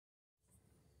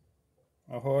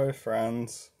Ahoy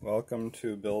friends, welcome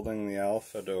to Building the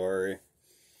Alpha Dory.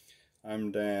 I'm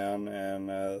Dan and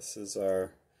this is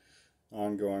our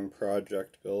ongoing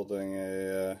project building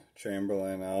a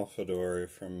Chamberlain Alpha Dory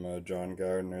from John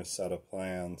Gardner's set of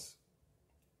plans.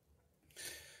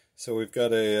 So we've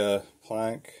got a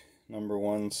plank number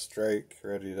 1 strake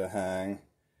ready to hang,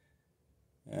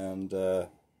 and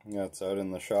it's out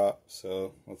in the shop,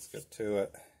 so let's get to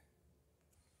it.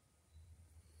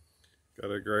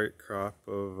 Got a great crop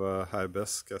of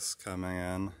hibiscus coming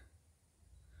in.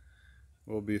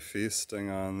 We'll be feasting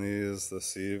on these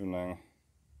this evening.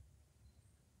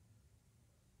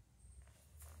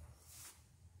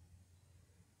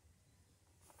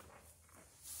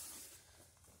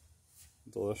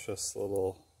 Delicious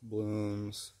little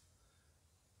blooms.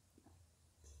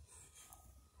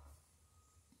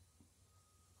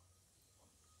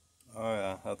 Oh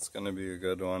yeah, that's gonna be a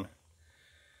good one.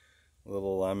 A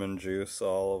little lemon juice,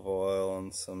 olive oil,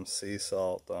 and some sea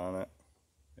salt on it.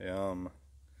 Yum.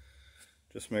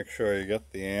 Just make sure you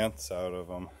get the ants out of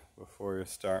them before you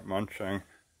start munching.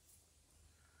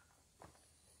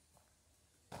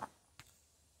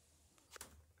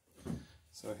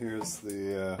 So here's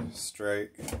the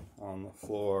strake on the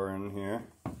floor in here,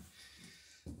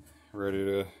 ready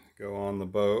to go on the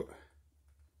boat.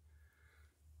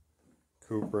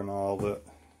 Cuprinoled it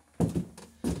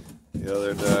the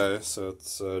other day, so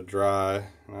it's dry.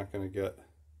 I'm not going to get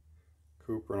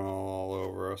cuprinol all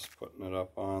over us putting it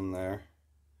up on there.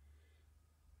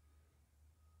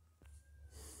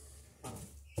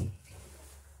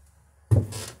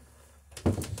 So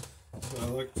I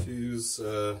like to use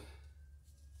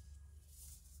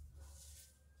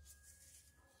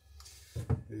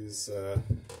these,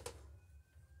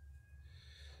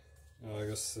 I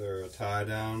guess they're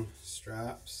tie-down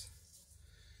straps.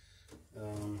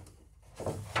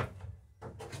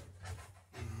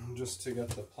 Just to get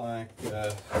the plank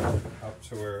up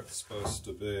to where it's supposed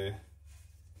to be.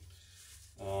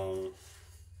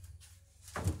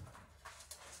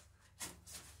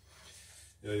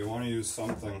 Yeah, you want to use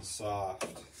something soft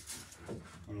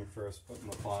when you're first putting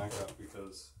the plank up,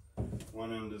 because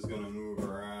one end is going to move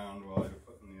around while you're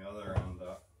putting the other end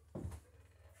up.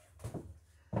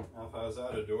 Now if I was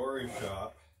at a dory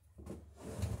shop,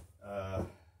 a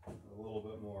little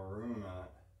bit more room in it,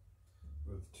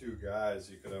 with 2 guys,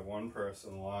 you could have one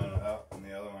person line it up and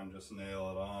the other one just nail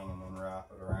it on and then wrap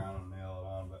it around and nail it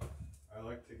on. But I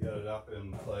like to get it up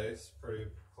in place pretty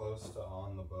close to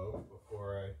on the boat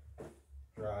before I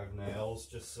drive nails,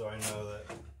 just so I know that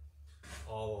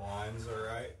all the lines are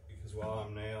right, because while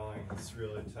I'm nailing it's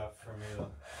really tough for me to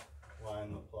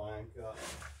line the plank up.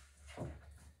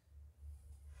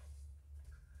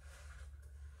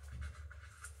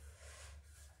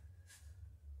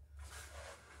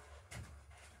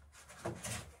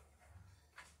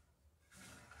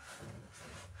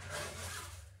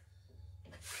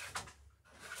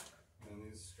 And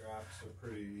these straps are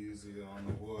pretty easy on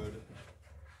the wood.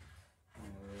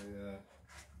 They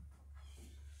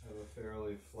have a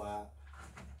fairly flat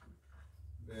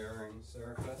bearing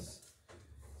surface,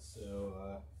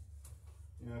 so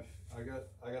you know,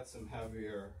 I got some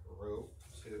heavier rope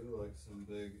too, like some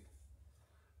big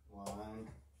line,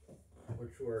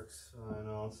 which works fine.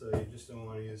 Also, you just don't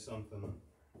want to use something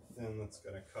thin that's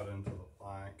going to cut into the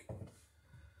plank.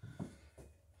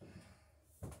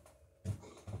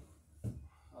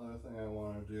 Other thing I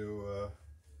want to do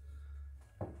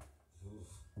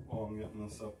while I'm getting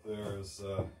this up there is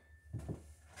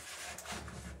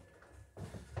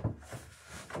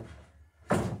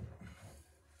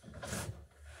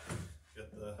get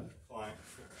the plank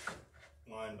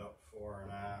lined up fore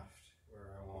and aft where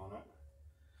I want it.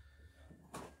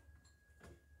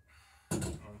 I'm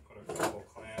going to put a couple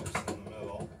clamps in the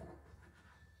middle.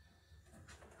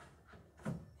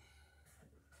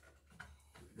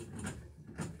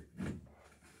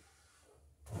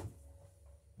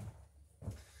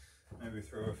 Maybe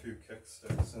throw a few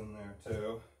kicksticks in there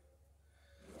too.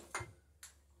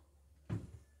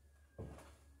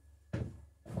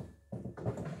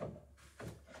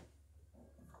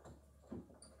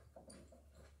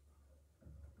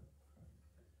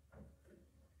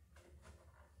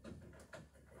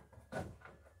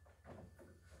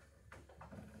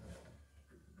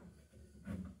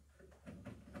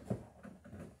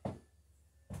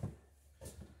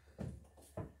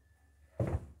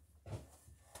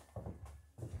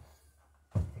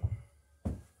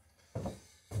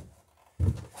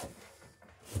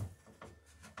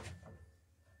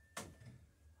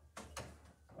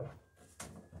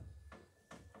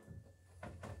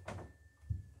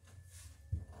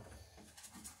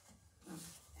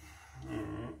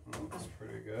 Looks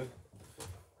pretty good.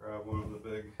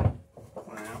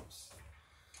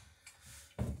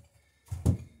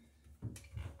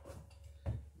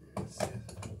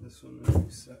 maybe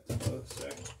set closer.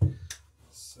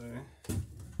 So there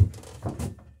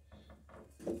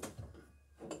we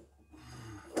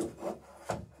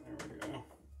go.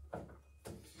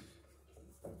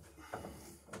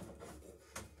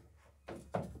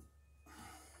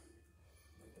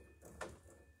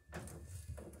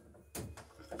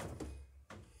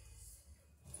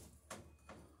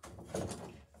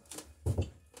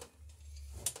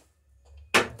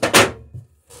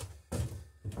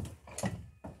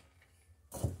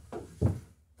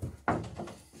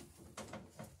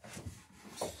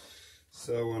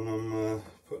 So when I'm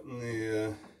putting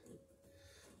the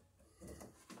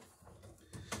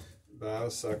bow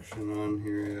section on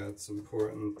here, yeah, it's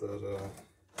important that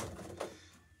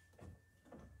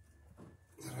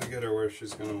I get her where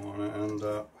she's going to want to end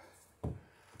up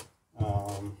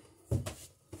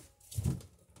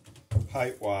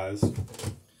height-wise.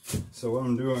 So what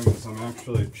I'm doing is I'm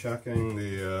actually checking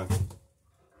the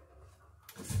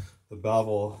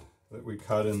bevel that we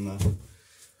cut in the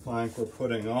plank we're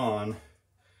putting on,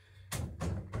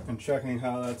 and checking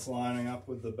how that's lining up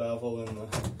with the bevel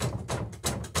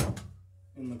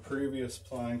in the previous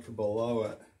plank below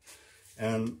it.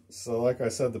 And so, like I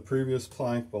said, the previous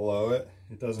plank below it,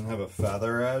 it doesn't have a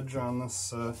feather edge on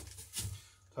this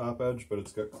top edge, but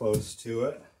it's got close to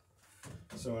it.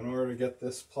 So in order to get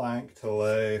this plank to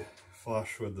lay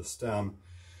flush with the stem,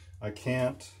 I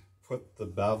can't put the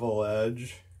bevel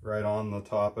edge right on the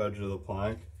top edge of the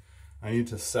plank. I need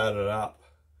to set it up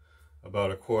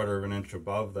about 1/4 of an inch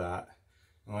above that.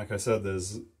 And like I said,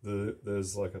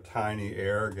 there's like a tiny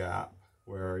air gap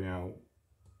where, you know,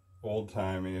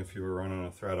 old-timey, if you were running a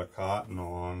thread of cotton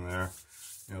along there,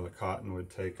 you know, the cotton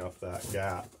would take up that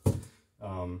gap.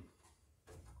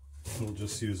 We'll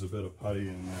just use a bit of putty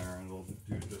in there and it'll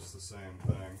do just the same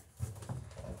thing.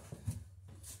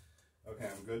 Okay,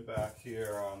 I'm good back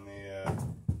here on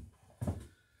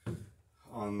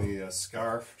the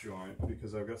scarf joint,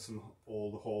 because I've got some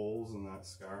old holes in that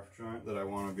scarf joint that I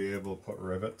want to be able to put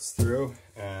rivets through,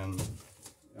 and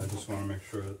I just want to make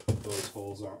sure that those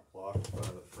holes aren't blocked by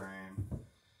the frame.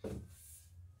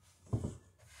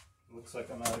 Looks like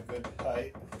I'm at a good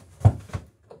height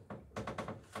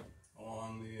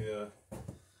along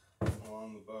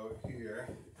the boat here.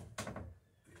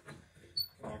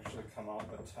 Can actually come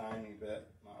up a tiny bit,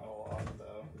 not a lot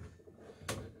though.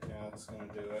 Yeah, it's going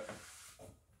to do it.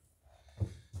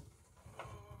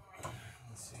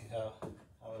 Let's see how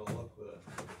it'll look with it.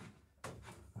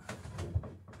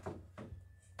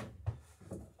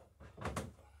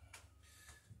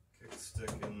 Kick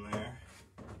stick in there.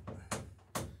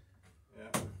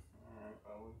 Yeah, alright,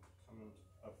 I'll come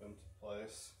up into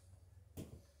place.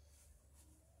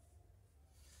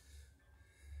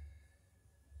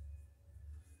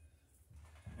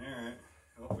 Alright,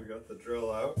 well, we got the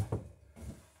drill out.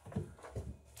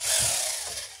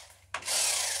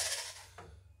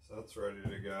 So that's ready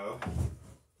to go.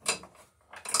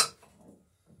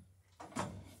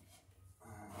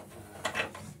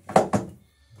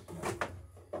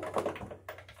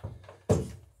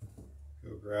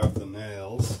 Go grab the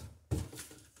nails.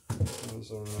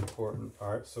 Those are an important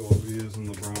part, so we'll be using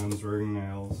the bronze ring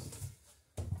nails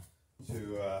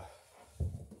to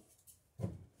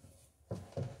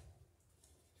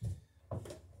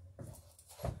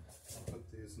put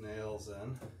these nails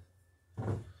in.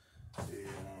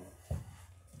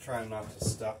 Trying not to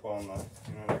step on the,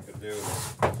 you know what I could do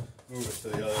is move it to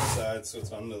the other side so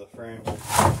it's under the frame.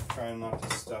 Trying not to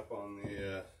step on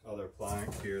the other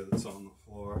plank here that's on the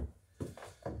floor.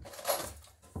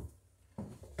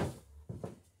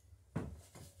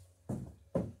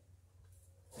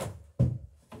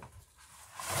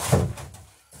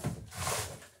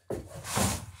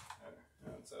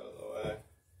 That's out of the way.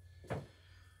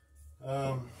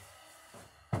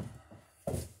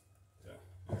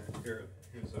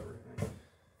 Here's everything,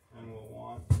 and we'll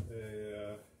want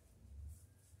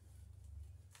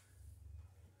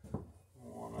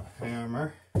a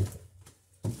hammer.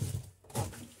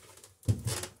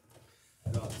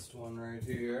 Got one right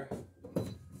here.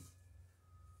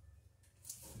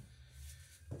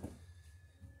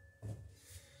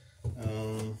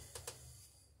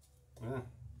 Yeah.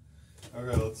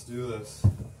 Okay, let's do this.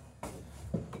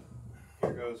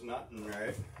 Here goes nothing,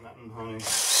 right? Nothing, honey.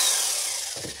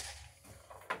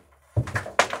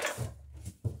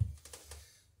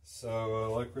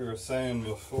 So, like we were saying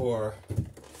before,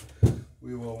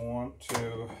 we will want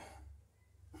to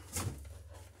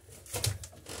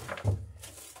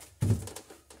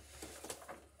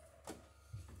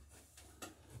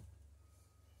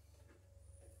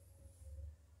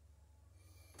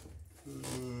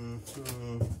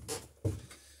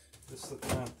just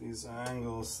looking at these these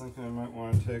angles, thinking I might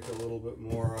want to take a little bit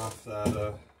more off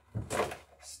that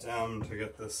stem to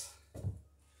get this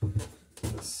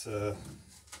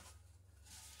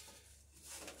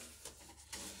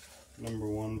number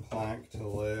one plank to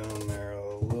lay on there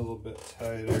a little bit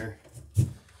tighter.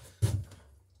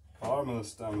 Bottom of the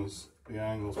stem is, the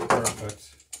angle's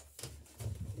perfect.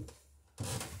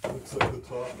 Looks like the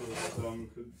top of the stem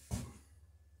could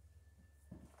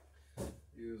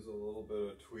use a little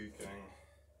bit of tweaking.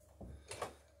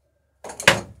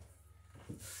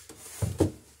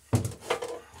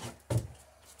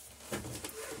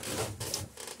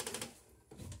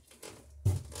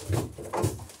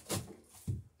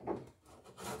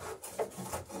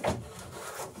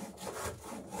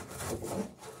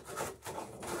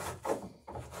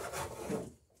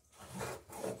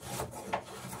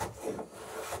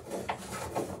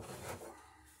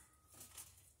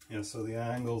 Yeah, so the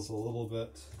angle's a little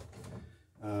bit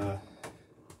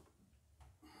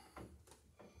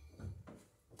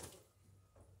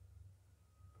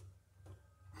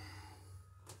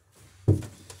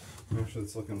actually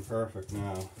it's looking perfect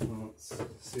now. Let's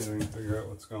see if I can figure out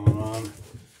what's going on.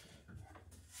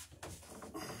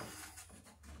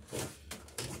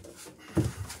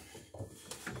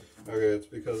 Okay, it's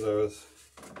because I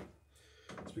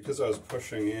was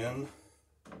pushing in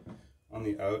on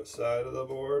the outside of the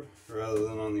board rather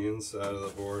than on the inside of the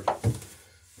board,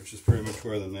 which is pretty much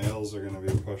where the nails are going to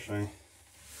be pushing.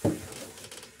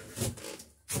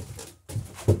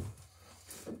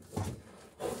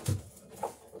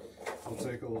 I'll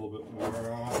take a little bit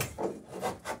more off.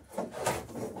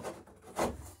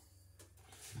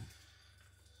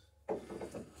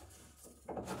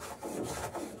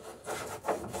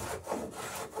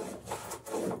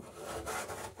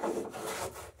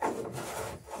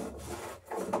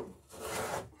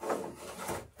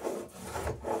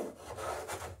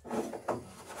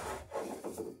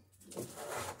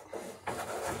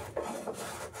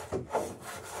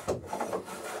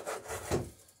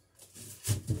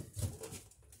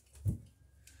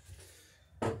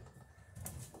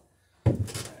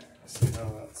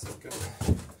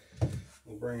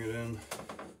 We'll bring it in.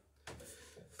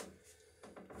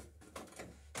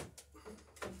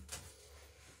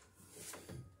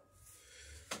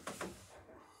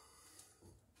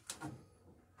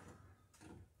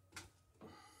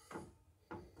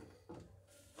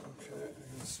 Okay, I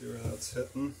can see where that's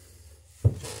hitting.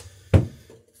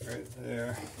 Right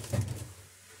there.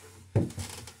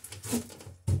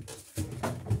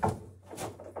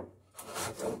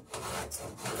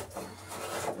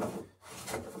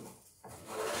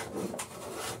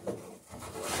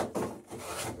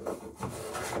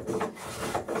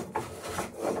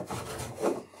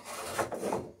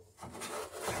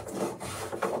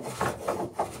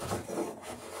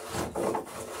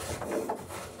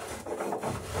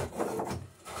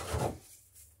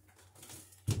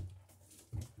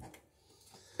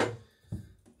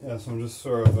 Yeah, so I'm just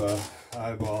sort of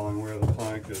eyeballing where the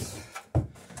plank is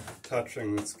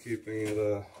touching that's keeping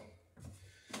it.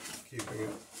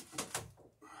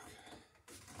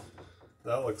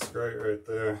 That looks great right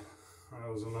there. That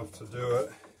was enough to do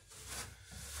it.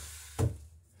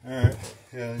 Alright,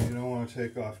 yeah, you don't want to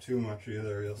take off too much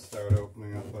either. You'll start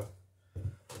opening up a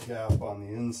gap on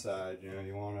the inside. You know,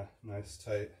 you want a nice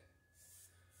tight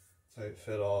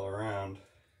fit all around.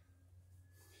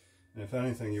 And if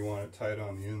anything, you want it tight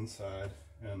on the inside,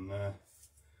 and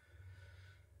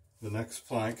the next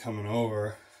plank coming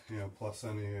over, you know, plus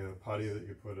any putty that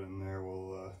you put in there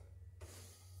will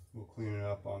clean it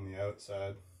up on the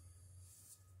outside.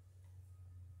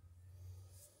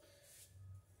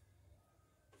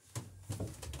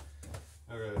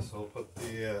 Okay, so I'll put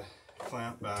the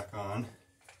clamp back on.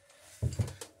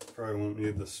 Probably won't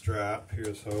need the strap.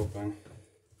 Here's hoping.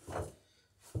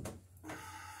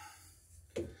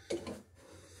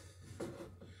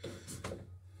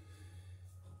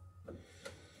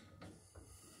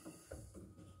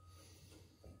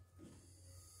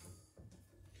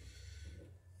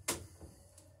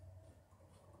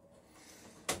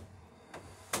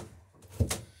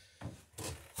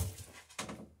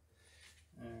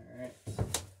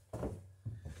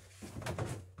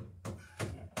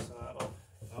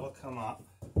 Come up.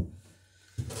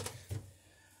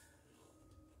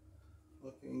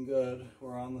 Looking good.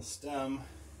 We're on the stem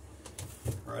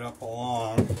right up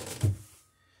along,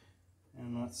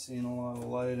 and not seeing a lot of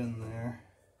light in there.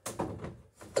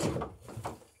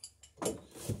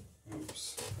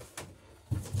 Oops.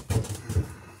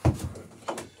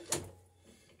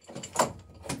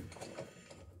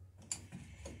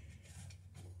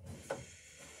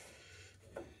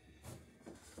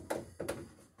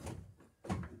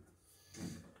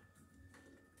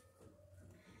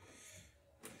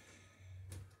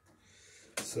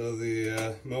 So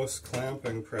the most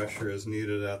clamping pressure is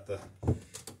needed at the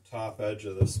top edge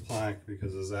of this plank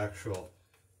because there's actual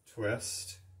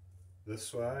twist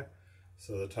this way.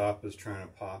 So the top is trying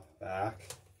to pop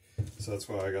back. So that's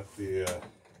why I got the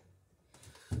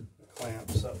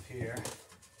clamps up here.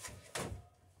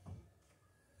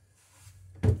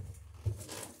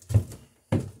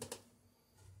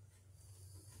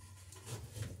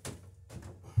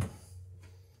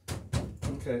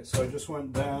 Okay, so I just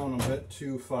went down a bit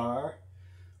too far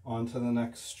onto the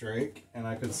next strake, and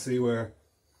I could see where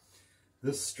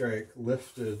this strake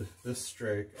lifted this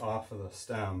strake off of the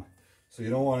stem. So you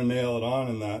don't want to nail it on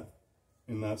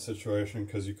in that situation,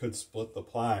 because you could split the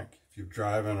plank if you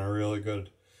drive in a really good,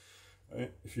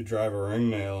 if you drive a ring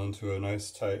nail into a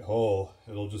nice tight hole.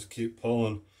 It'll just keep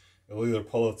pulling. It'll either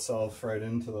pull itself right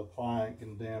into the plank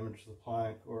and damage the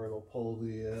plank, or it'll pull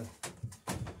the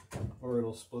or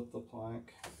it'll split the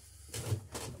plank.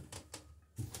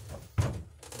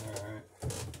 Alright.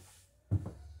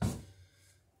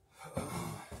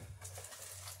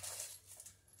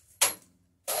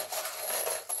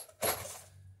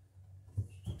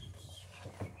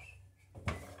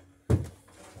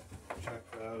 Check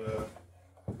that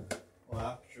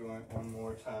lap joint one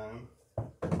more time.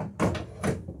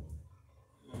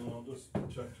 And I'll just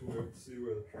check to see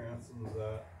where the transom's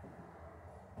at.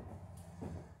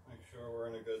 Sure we're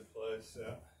in a good place,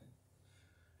 yeah.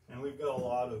 And we've got a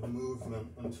lot of movement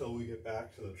until we get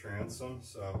back to the transom,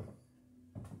 so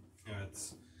you know,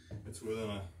 it's within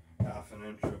a half an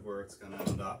inch of where it's going to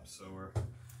end up, so we're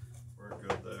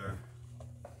good there.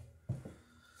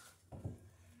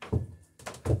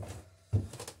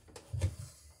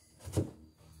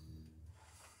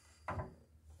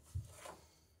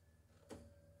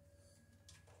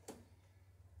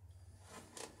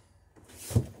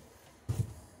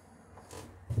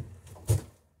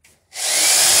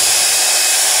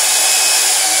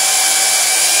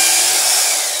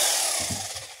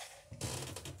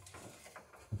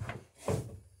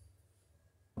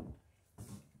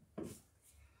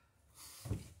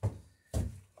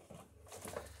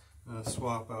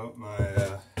 Swap out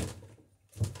my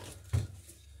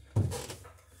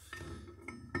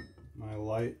my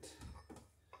light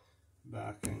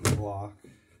backing block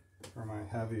for my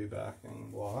heavy backing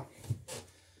block.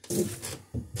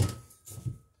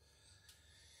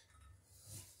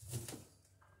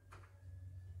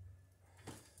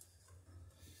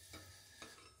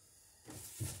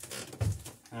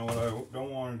 And what I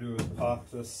don't want to do is pop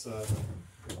this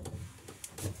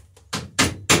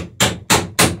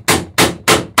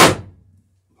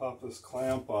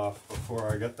clamp off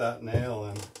before I get that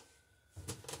nail in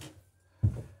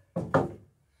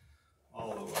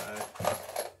all the way.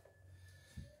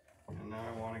 And now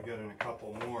I want to get in a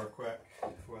couple more quick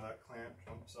before that clamp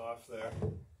jumps off there.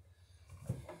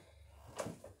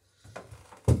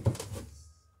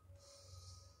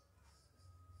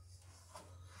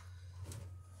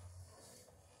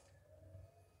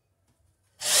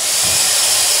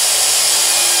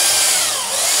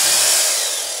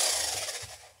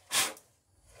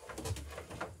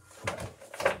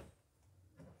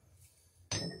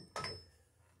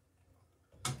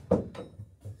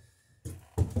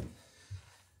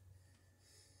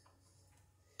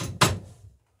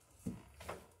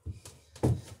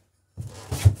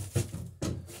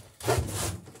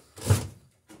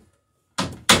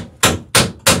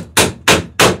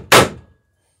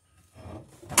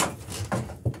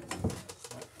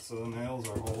 So the nails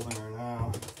are holding her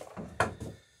now.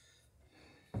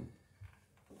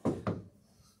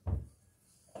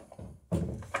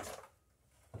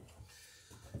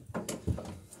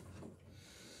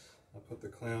 I'll put the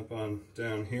clamp on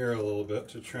down here a little bit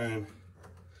to try and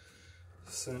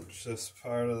cinch this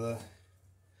part of the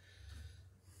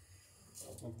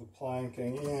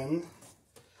planking in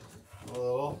a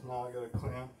little. Now I got to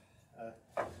clamp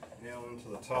nail into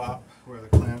the top where the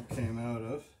clamp came out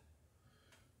of,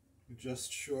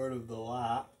 just short of the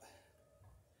lap.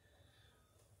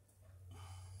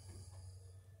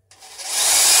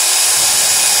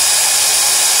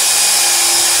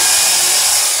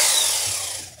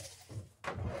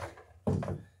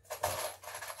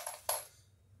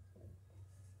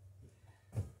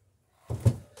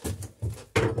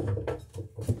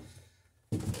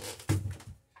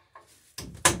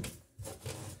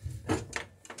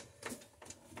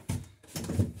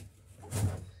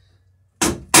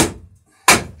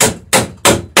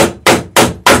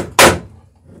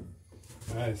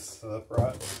 Nice, so that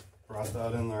brought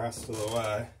that in the rest of the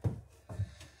way.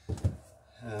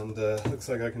 And looks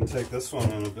like I can take this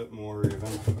one in a bit more even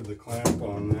with the clamp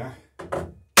on there.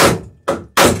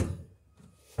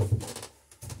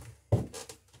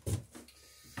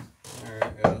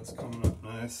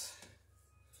 nice.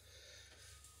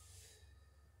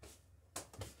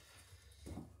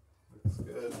 Looks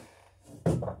good.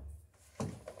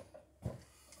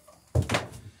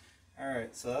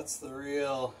 Alright, so that's the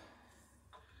real,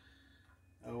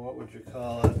 what would you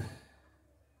call it?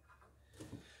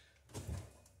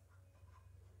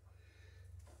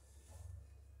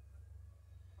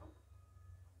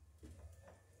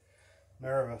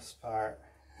 Nervous part.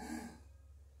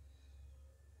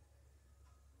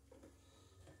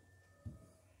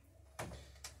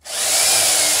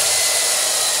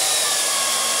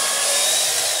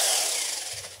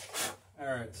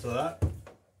 Alright, so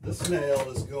this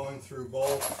nail is going through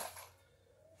both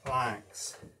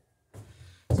planks.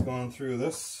 It's going through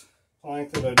this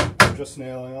plank that I'm just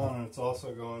nailing on, and it's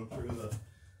also going through the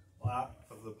lap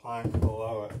of the plank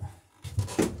below it.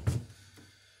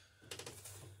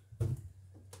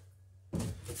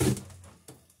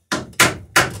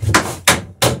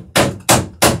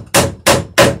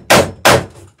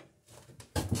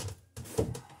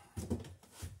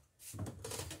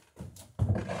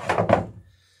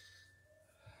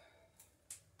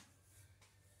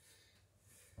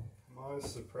 I'm always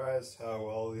surprised how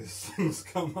well these things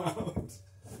come out.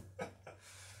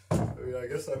 I mean, I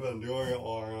guess I've been doing it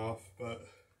long enough, but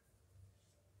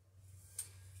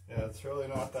yeah, it's really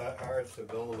not that hard to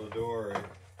build a Dory.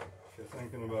 If you're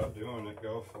thinking about doing it,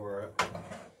 go for it.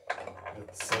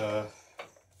 It's really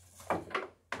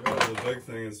the big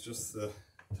thing is just the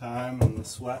time and the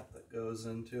sweat that goes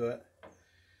into it.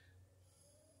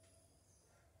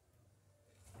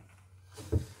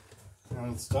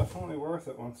 And it's definitely worth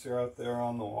it once you're out there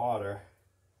on the water.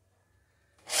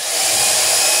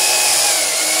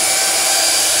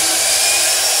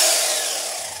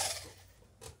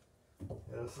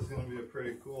 Yeah, this is going to be a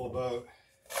pretty cool boat.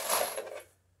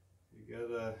 You get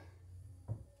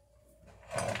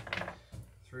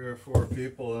 3 or 4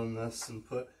 people in this and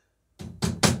put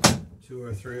 2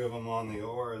 or 3 of them on the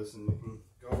oars, and you can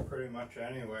go pretty much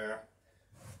anywhere.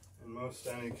 In most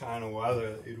any kind of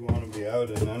weather that you'd want to be out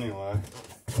in anyway.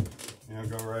 You know,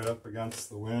 go right up against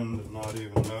the wind and not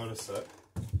even notice it.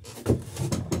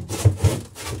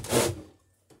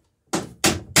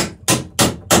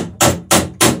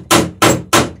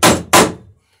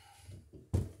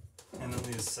 And then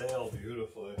these sail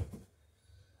beautifully.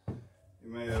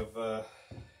 You may have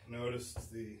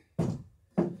noticed the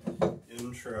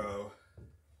intro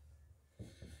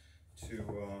to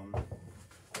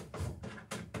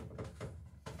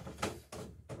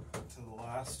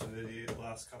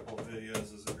last couple of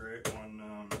videos is a great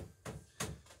one,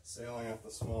 sailing at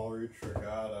the Small Reach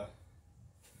Regatta.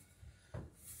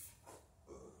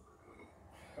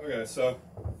 Okay, so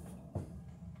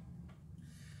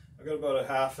I've got about a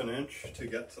 ½ inch to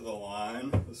get to the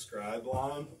line, the scribe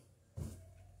line,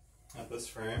 at this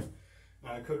frame.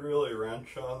 Now I could really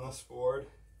wrench on this board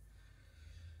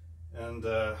and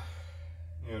you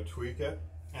know, tweak it.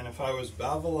 And if I was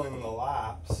beveling the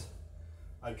laps,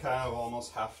 I'd kind of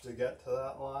almost have to get to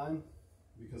that line,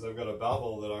 because I've got a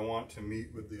bevel that I want to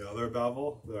meet with the other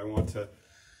bevel, that I want to,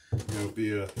 you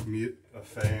know, meet a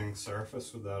faying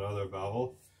surface with that other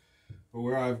bevel. But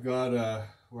where I've got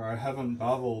where I haven't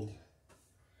beveled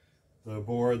the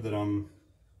board that I'm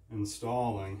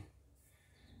installing,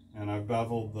 and I've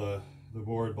beveled the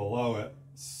board below it,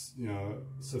 you know,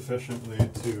 sufficiently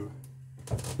to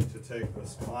take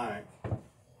this plank.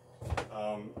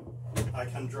 I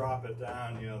can drop it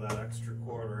down, you know, that extra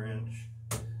 ¼ inch,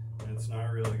 and it's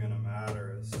not really going to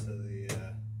matter as to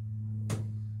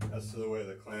the way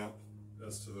the clamp,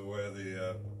 as to the way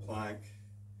the plank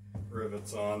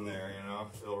rivets on there. You know,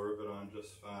 they'll rivet on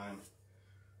just fine.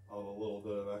 I'll have a little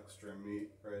bit of extra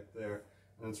meat right there,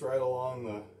 and it's right along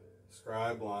the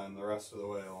scribe line the rest of the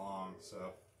way along.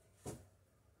 So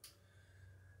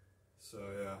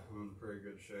yeah, I'm in pretty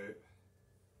good shape.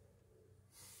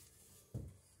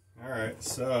 Alright,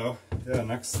 so yeah,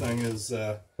 next thing is,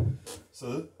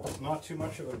 so not too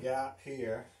much of a gap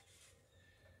here.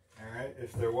 Alright,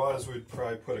 if there was, we'd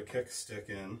probably put a kickstick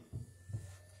in.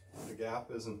 The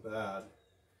gap isn't bad.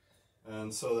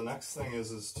 And so the next thing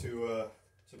is to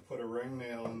put a ring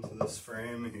nail into this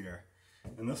frame here.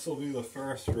 And this will be the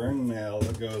first ring nail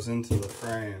that goes into the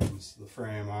frames, the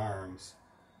frame arms,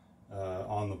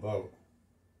 on the boat.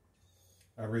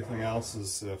 Everything else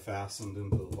is fastened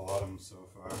into the bottom so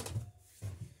far.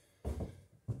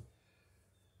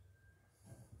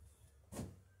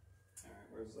 Alright,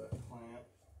 where's that clamp?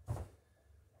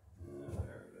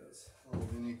 There it is. A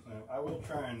little mini clamp. I will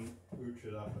try and pooch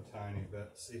it up a tiny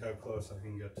bit, see how close I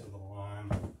can get to the line,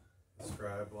 the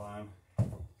scribe line.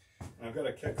 And I've got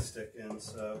a kickstick in,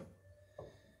 so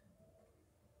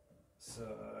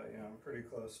you know, I'm pretty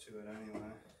close to it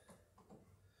anyway.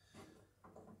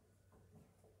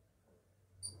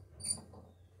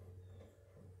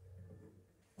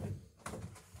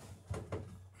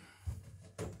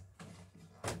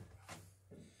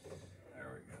 There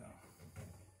we go.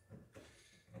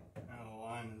 Now the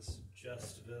line is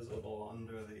just visible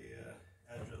under the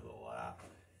edge of the lap.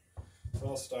 So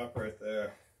I'll stop right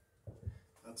there.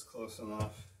 That's close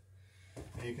enough.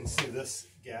 And you can see this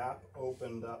gap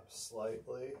opened up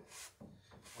slightly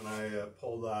when I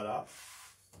pulled that up.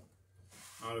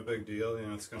 Not a big deal, you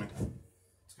know, it's gonna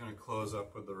close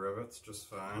up with the rivets just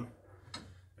fine.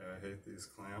 Yeah, I hate these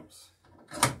clamps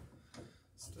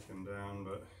sticking down,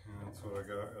 but yeah, that's what I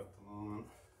got at the moment.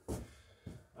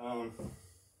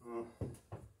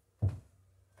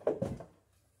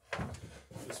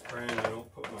 Just praying I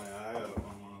don't put my eye out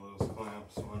on one of those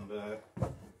clamps one day.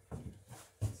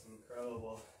 It's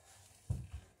incredible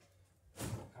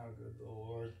how good the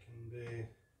Lord can be,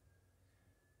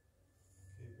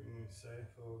 keeping me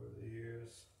safe over the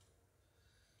years.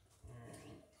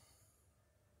 Alright.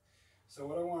 So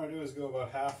what I want to do is go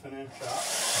about 1/2 inch up.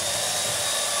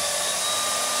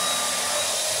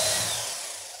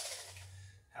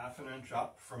 1/2 inch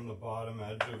up from the bottom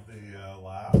edge of the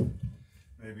lap.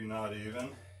 Maybe not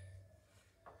even.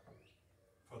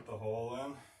 Put the hole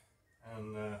in,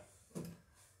 and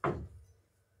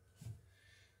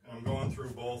I'm going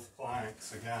through both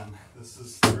planks again. This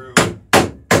is through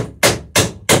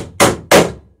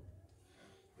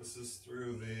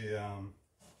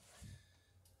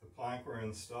the plank we're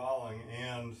installing,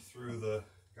 and through the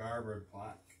garboard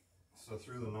plank. So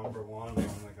through the number 1 on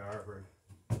the garboard.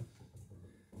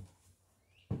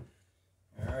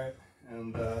 All right,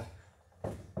 and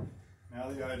now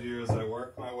the idea is I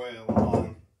work my way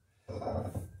along.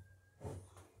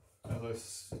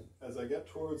 As I get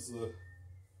towards the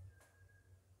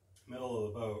middle of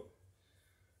the boat,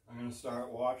 I'm going to start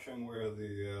watching where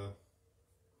the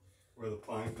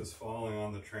plank is falling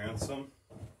on the transom.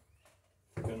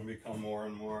 I'm going to become more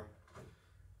and more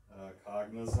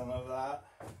cognizant of that,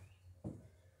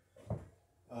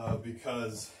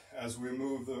 because as we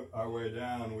move our way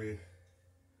down, we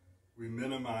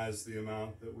minimize the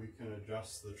amount that we can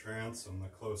adjust the transom the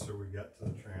closer we get to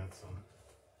the transom.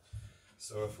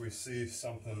 So if we see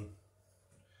something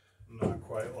not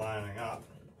quite lining up,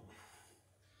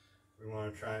 we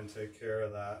want to try and take care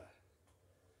of that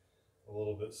a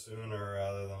little bit sooner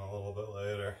rather than a little bit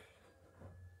later.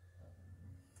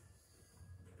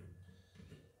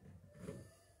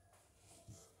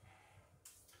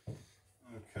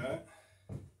 Okay.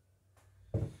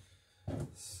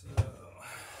 So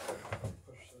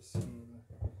push this into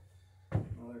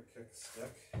another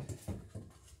kickstick.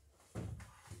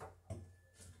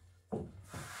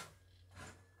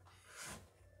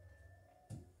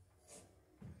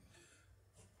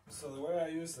 So the way I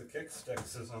use the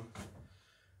kicksticks is I'm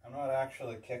not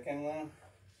actually kicking them.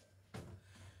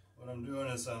 What I'm doing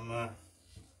is I'm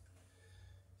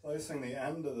placing the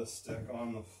end of the stick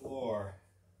on the floor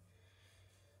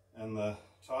and the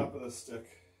top of the stick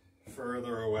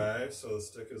further away, so the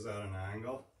stick is at an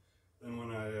angle. Then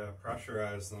when I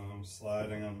pressurize them, I'm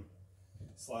sliding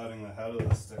the head of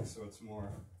the stick so it's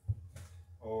more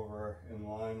over in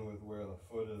line with where the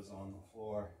foot is on the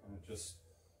floor, and it just,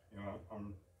 you know,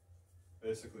 I'm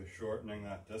basically shortening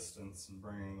that distance and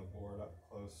bringing the board up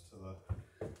close to the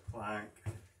plank.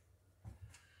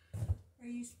 Are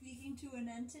you speaking to an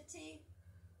entity?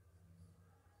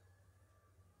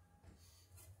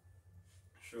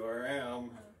 Sure am.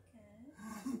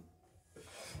 Okay.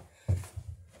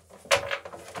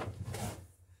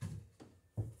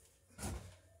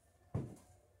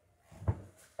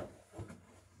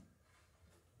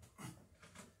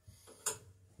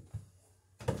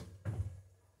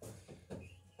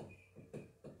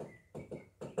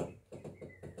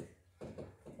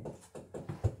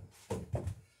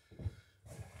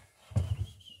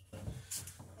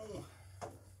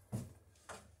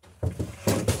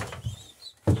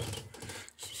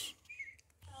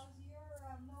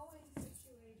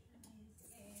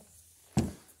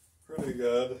 Pretty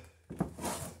good.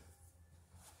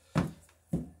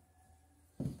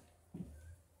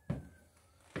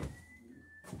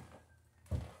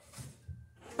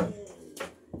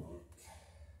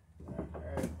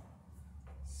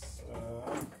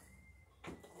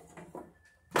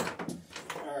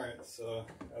 Alright, so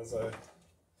as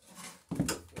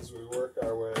we work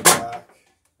our way back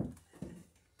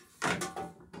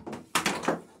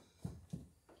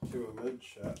to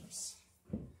amidships.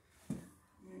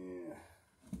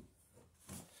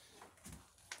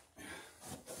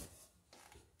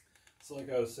 So like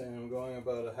I was saying, I'm going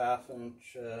about a 1/2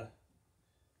 inch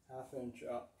 1/2 inch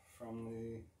up from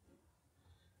the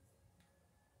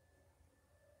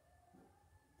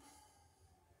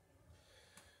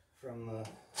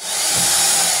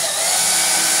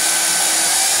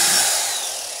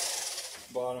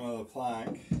bottom of the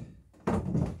plank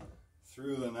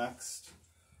through the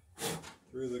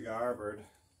garboard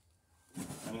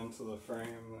and into the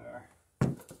frame there.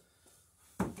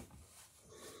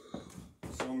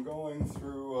 So I'm going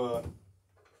through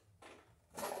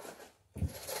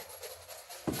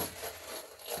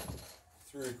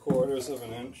 3/4 of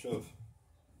an inch of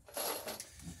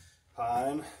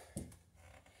pine.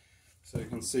 So you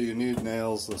can see you need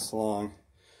nails this long.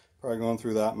 Probably going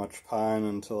through that much pine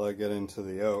until I get into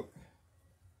the oak.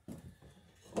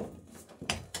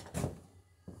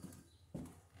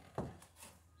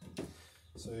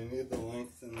 So you need the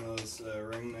length in those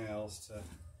ring nails to,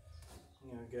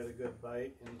 get a good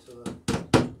bite into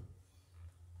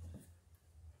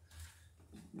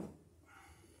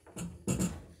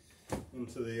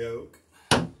the oak.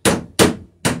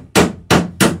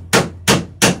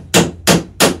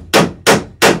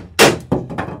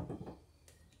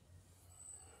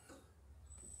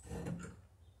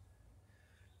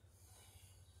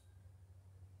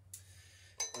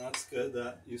 That's good.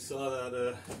 That you saw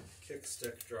that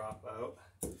kickstick drop out.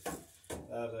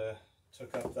 That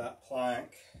took up that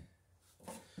plank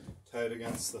tight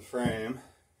against the frame.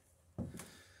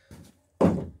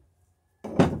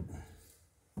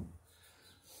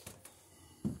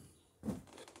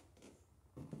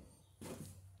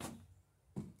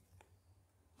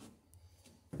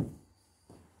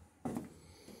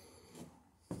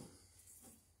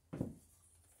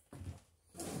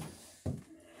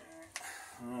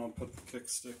 I'll put the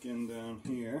kickstick in down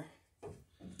here.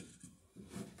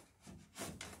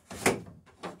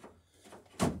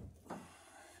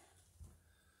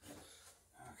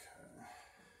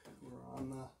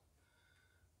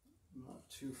 Not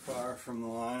too far from the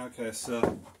line. Okay,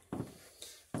 so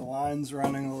the line's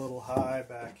running a little high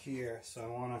back here, so I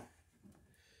want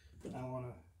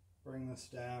to bring this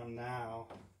down now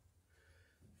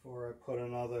before I put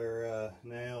another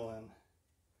nail in.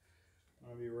 I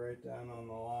want to be right down on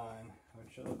the line,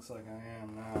 which it looks like I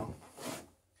am now.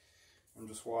 I'm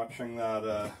just watching that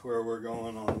where we're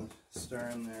going on the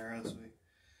stern there as we,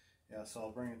 so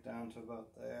I'll bring it down to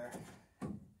about there.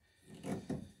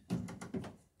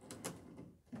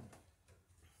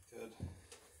 Good.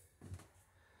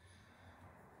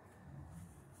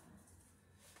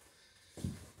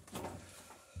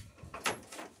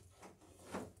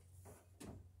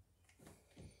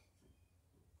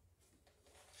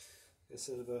 I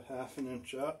said about 1/2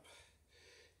 inch up,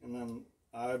 and then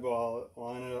eyeball it,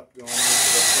 line it up going into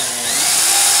the frame.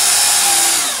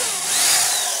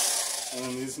 And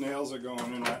then these nails are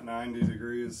going in at 90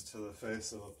 degrees to the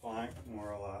face of the plank,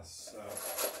 more or less. So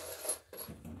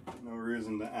no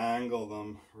reason to angle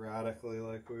them radically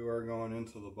like we were going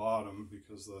into the bottom,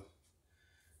 because the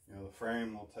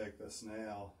frame will take this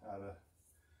nail at a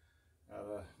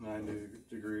 90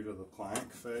 degree to the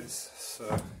plank face.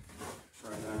 So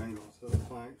right angle to the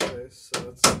plank face, so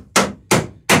it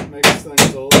makes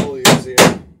things a little easier.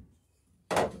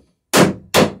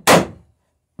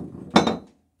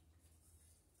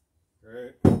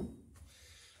 Great.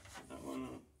 That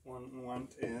one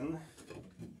went in.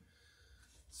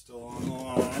 Still on the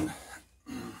line.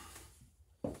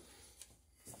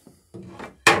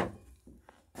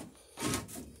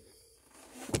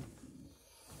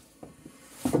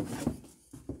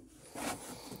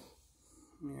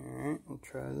 Alright, we'll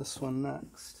try this one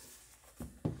next.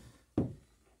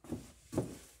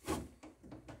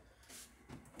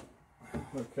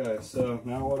 Okay, so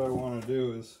now what I want to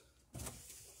do is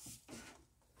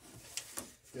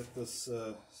get this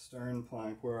stern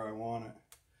plank where I want it,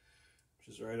 which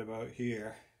is right about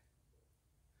here.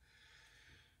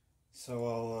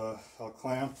 So I'll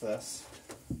clamp this,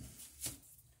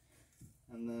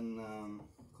 and then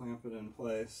clamp it in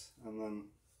place, and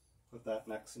then put that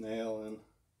next nail in.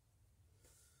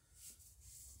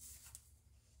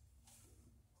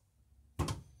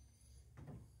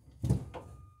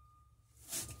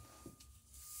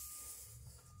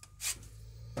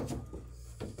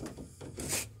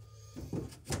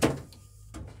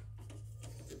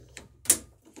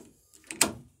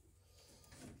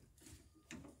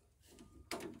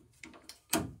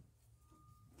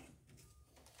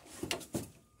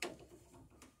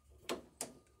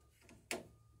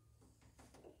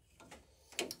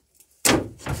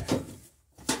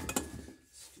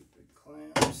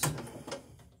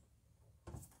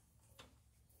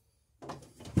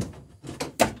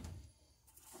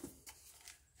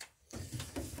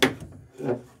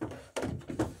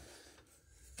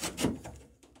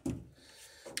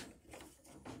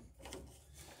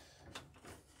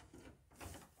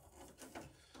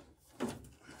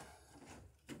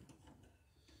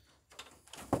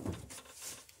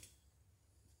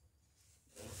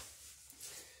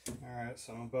 Alright,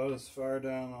 so I'm about as far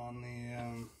down on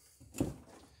the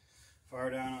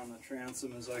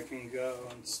transom as I can go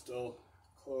and still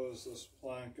close this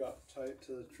plank up tight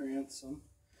to the transom.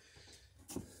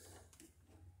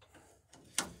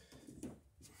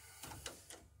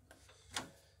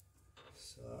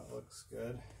 So that looks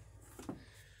good.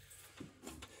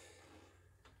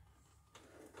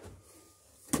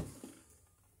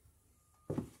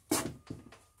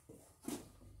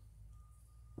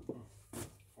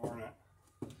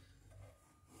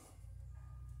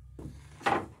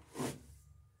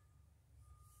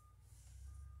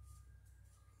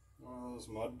 Those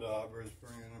mud daubers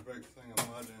bringing a big thing of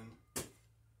mud in.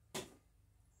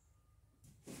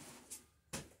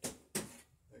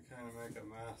 They kind of make a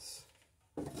mess.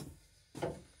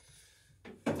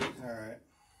 Alright.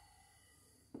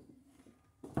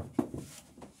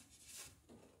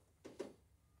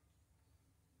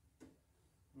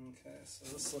 Okay, so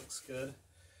this looks good.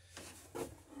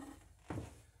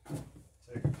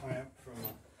 Take a clamp from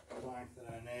a plank that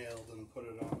I nailed and put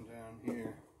it on down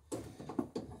here.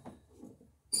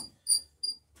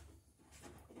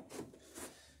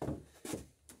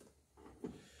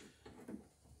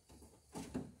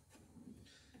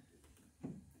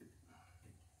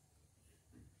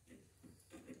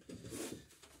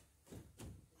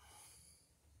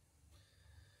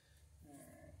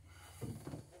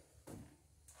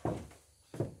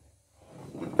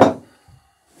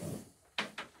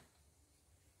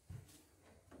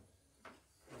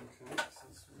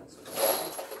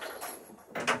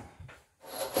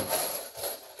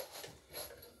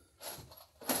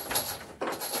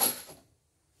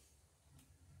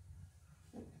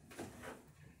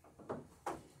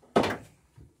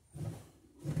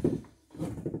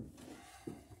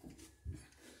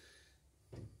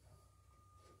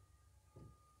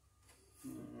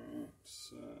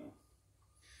 So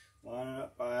line it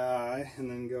up by eye and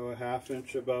then go a ½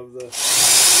 inch above the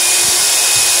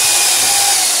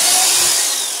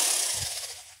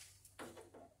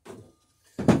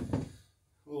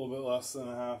a little bit less than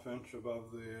a ½ inch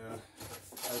above the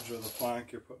edge of the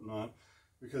plank you're putting on,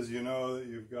 because you know that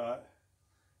you've got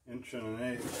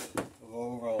 1.125" of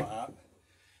overlap.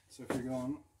 So if you're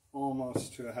going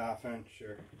almost to a ½ inch,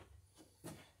 you're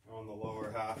on the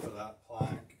lower half of that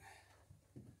plank.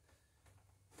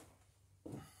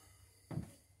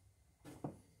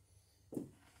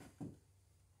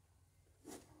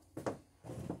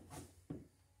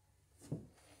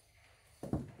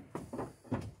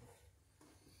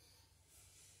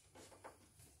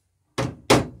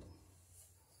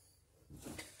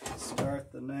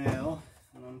 Start the nail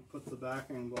and then put the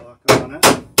backing block on it.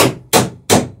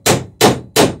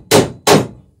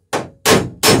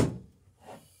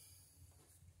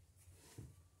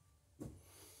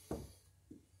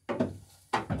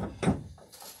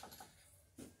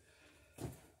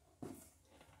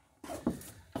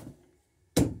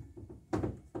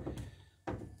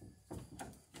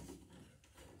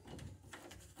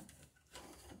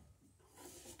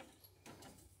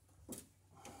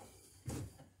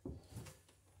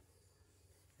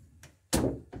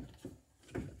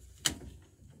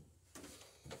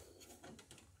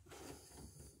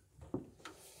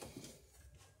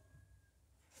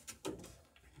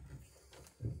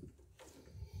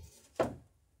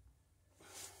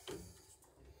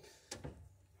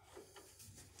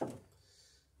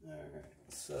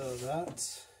 So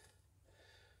that's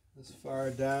as far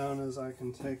down as I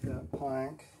can take that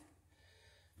plank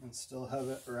and still have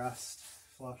it rest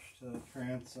flush to the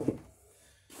transom.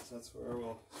 So that's where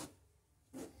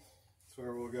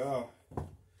we'll go.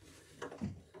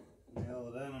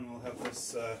 Nail it in, and we'll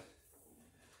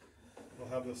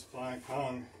have this plank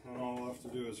hung, and all we'll have to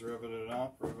do is rivet it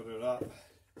up.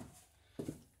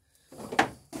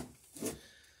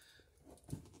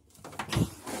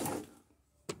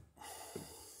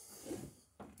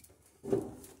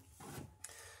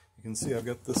 You can see I've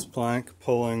got this plank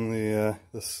pulling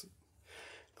this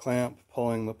clamp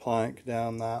pulling the plank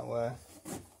down that way.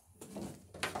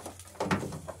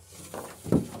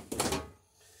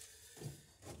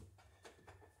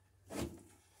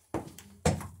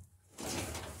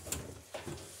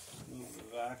 Move the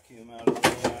vacuum out of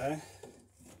the way.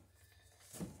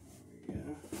 There we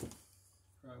go.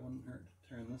 Probably wouldn't hurt to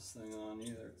turn this thing on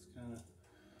either. It's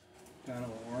kind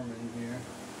of warm in here.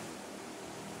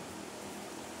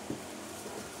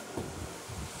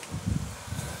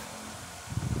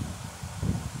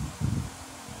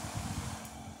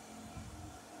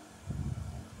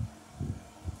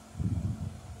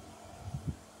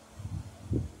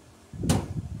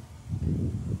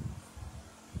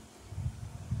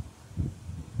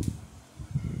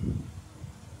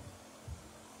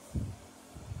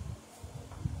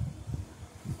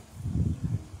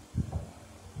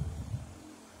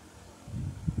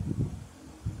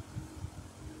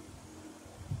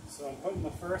 So I'm putting the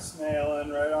first nail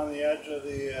in right on the edge of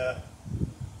the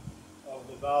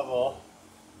bevel,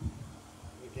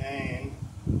 the gain.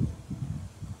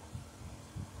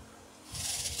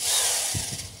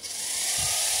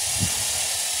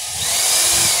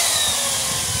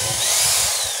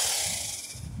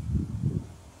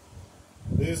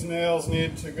 These nails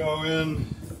need to go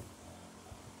in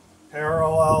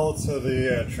parallel to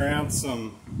the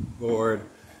transom board.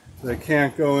 They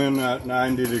can't go in at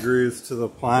 90 degrees to the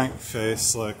plank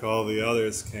face like all the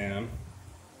others can.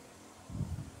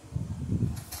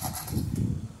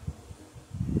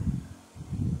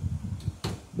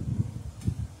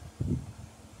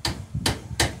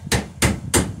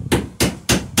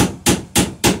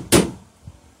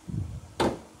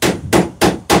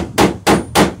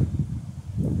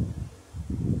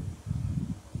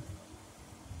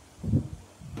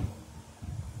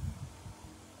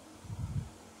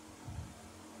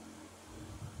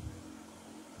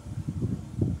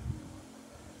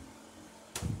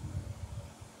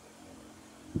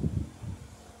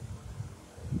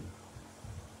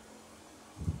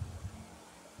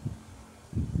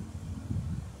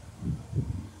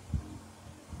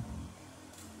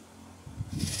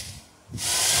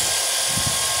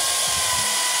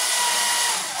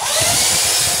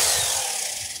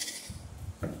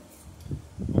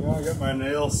 I got my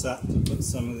nail set to put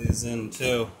some of these in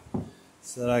too,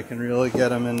 so that I can really get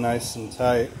them in nice and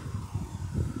tight.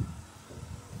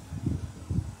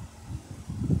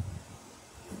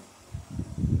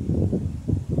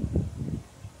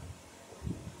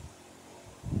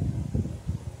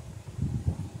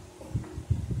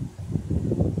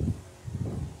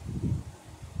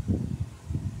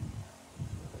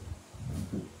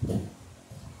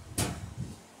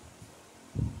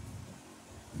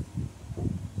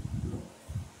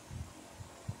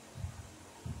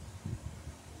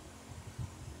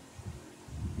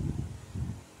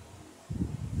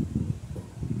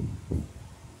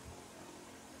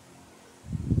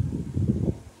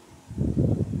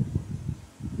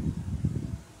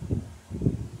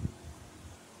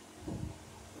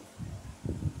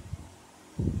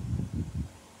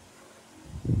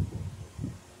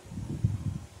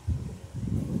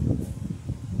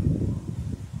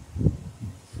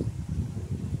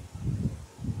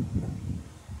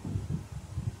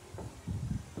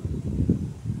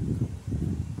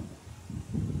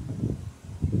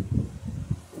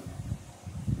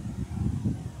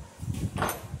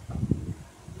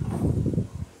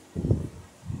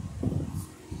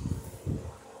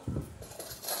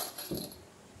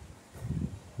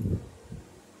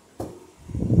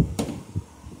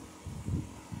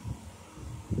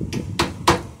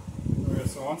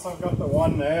 So once I've got the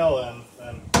one nail in,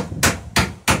 then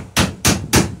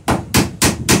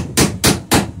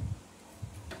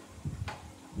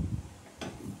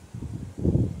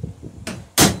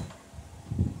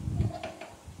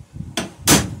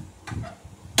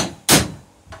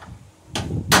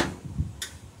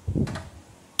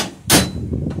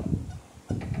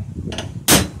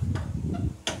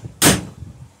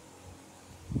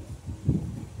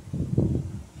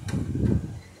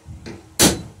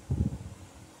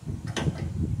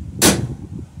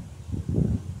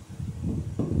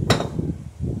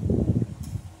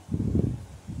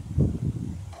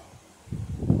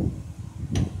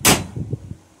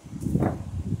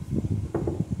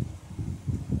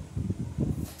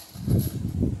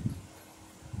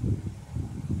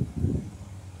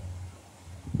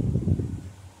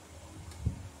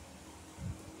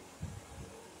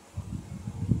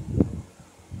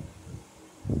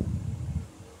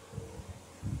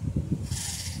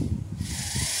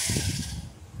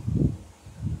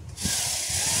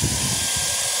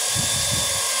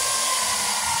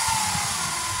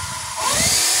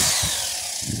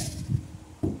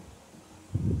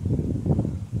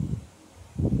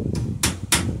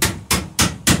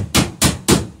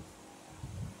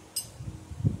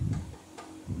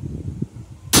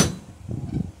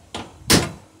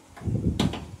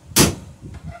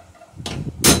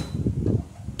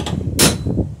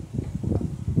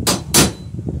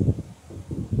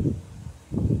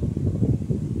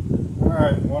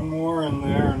one more in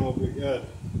there and we'll be good.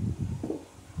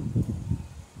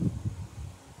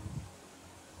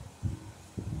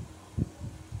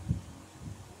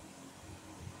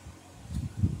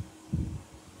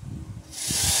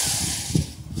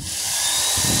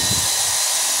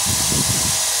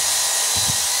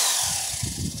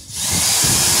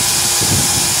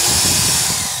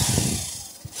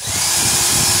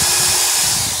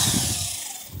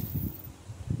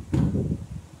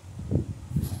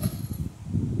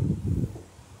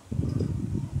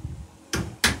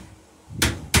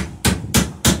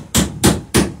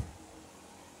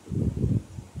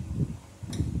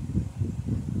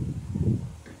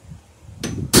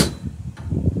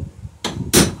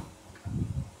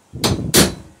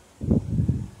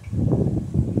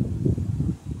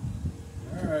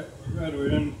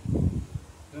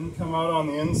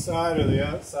 inside or the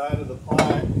outside of the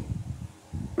plank.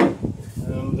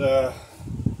 And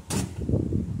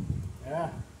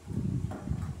yeah,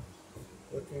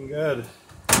 looking good.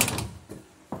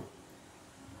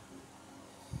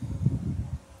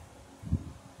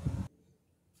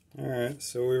 Alright,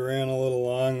 so we ran a little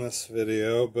long this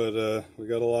video, but we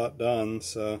got a lot done,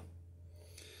 so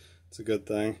it's a good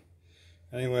thing.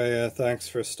 Anyway, thanks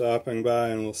for stopping by,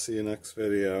 and we'll see you next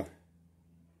video.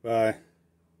 Bye.